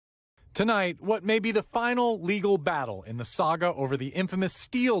Tonight, what may be the final legal battle in the saga over the infamous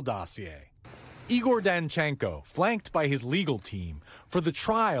Steele dossier. Igor Danchenko, flanked by his legal team, for the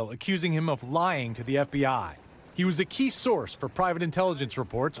trial accusing him of lying to the FBI. He was a key source for private intelligence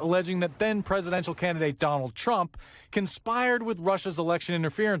reports alleging that then presidential candidate Donald Trump conspired with Russia's election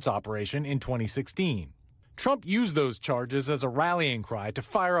interference operation in 2016. Trump used those charges as a rallying cry to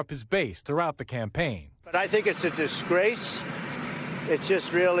fire up his base throughout the campaign. But I think it's a disgrace. It's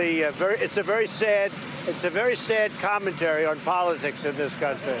just really it's a very sad commentary on politics in this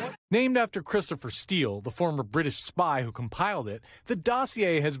country. Named after Christopher Steele, the former British spy who compiled it, the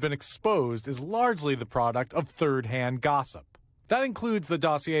dossier has been exposed as largely the product of third-hand gossip. That includes the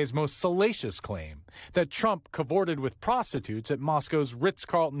dossier's most salacious claim, that Trump cavorted with prostitutes at Moscow's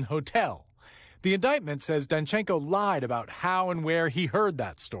Ritz-Carlton Hotel. The indictment says Danchenko lied about how and where he heard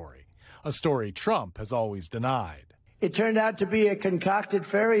that story, a story Trump has always denied. It turned out to be a concocted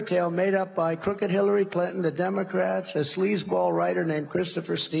fairy tale made up by crooked Hillary Clinton, the Democrats, a sleazeball writer named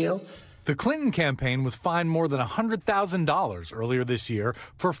Christopher Steele. The Clinton campaign was fined more than $100,000 earlier this year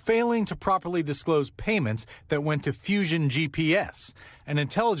for failing to properly disclose payments that went to Fusion GPS, an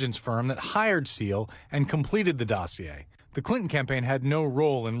intelligence firm that hired Steele and completed the dossier. The Clinton campaign had no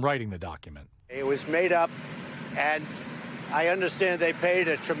role in writing the document. It was made up, and I understand they paid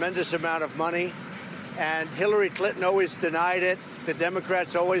a tremendous amount of money. And Hillary Clinton always denied it. The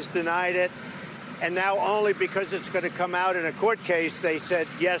Democrats always denied it. And now only because it's going to come out in a court case, they said,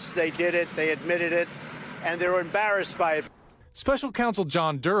 yes, they did it. They admitted it. And they're embarrassed by it. Special counsel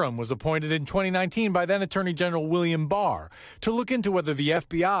John Durham was appointed in 2019 by then Attorney General William Barr to look into whether the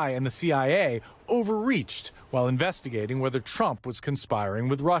FBI and the CIA overreached while investigating whether Trump was conspiring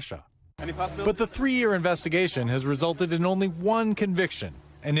with Russia. But the 3-year investigation has resulted in only one conviction.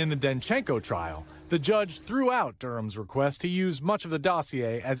 And in the Danchenko trial, the judge threw out Durham's request to use much of the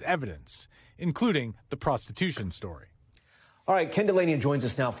dossier as evidence, including the prostitution story. All right, Ken Dilanian joins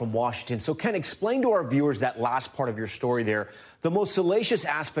us now from Washington. So, Ken, explain to our viewers that last part of your story there. The most salacious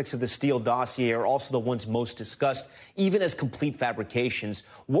aspects of the Steele dossier are also the ones most discussed, even as complete fabrications.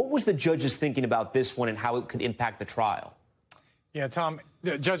 What was the judge's thinking about this one and how it could impact the trial? Yeah, Tom,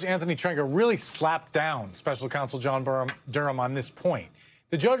 Judge Anthony Trenga really slapped down Special Counsel John Durham on this point.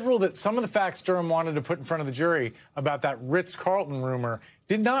 The judge ruled that some of the facts Durham wanted to put in front of the jury about that Ritz-Carlton rumor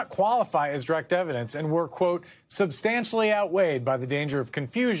did not qualify as direct evidence and were, quote, substantially outweighed by the danger of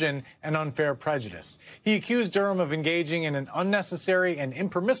confusion and unfair prejudice. He accused Durham of engaging in an unnecessary and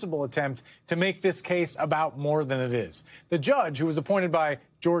impermissible attempt to make this case about more than it is. The judge, who was appointed by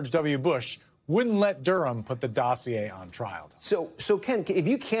George W. Bush, wouldn't let Durham put the dossier on trial. So Ken, if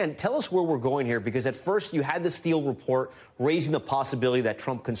you can, tell us where we're going here, because at first you had the Steele report raising the possibility that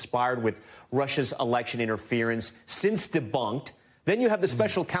Trump conspired with Russia's election interference, since debunked. Then you have the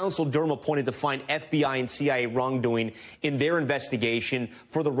special counsel Durham appointed to find FBI and CIA wrongdoing in their investigation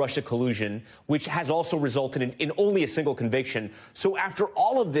for the Russia collusion, which has also resulted in only a single conviction. So after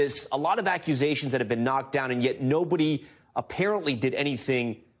all of this, a lot of accusations that have been knocked down, and yet nobody apparently did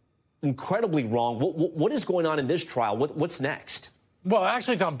anything incredibly wrong. What is going on in this trial? What's next? Well,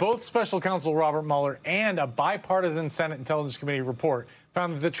 actually, Tom, both Special Counsel Robert Mueller and a bipartisan Senate Intelligence Committee report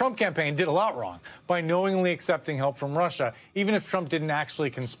found that the Trump campaign did a lot wrong by knowingly accepting help from Russia, even if Trump didn't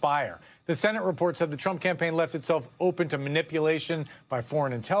actually conspire. The Senate report said the Trump campaign left itself open to manipulation by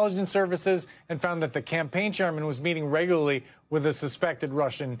foreign intelligence services and found that the campaign chairman was meeting regularly with a suspected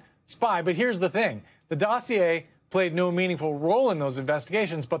Russian spy. But here's the thing. The dossier played no meaningful role in those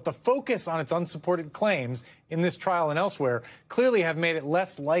investigations, but the focus on its unsupported claims in this trial and elsewhere clearly have made it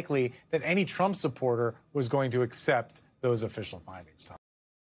less likely that any Trump supporter was going to accept those official findings.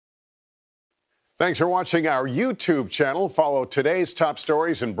 Thanks for watching our YouTube channel. Follow today's top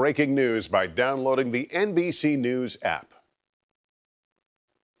stories and breaking news by downloading the NBC News app.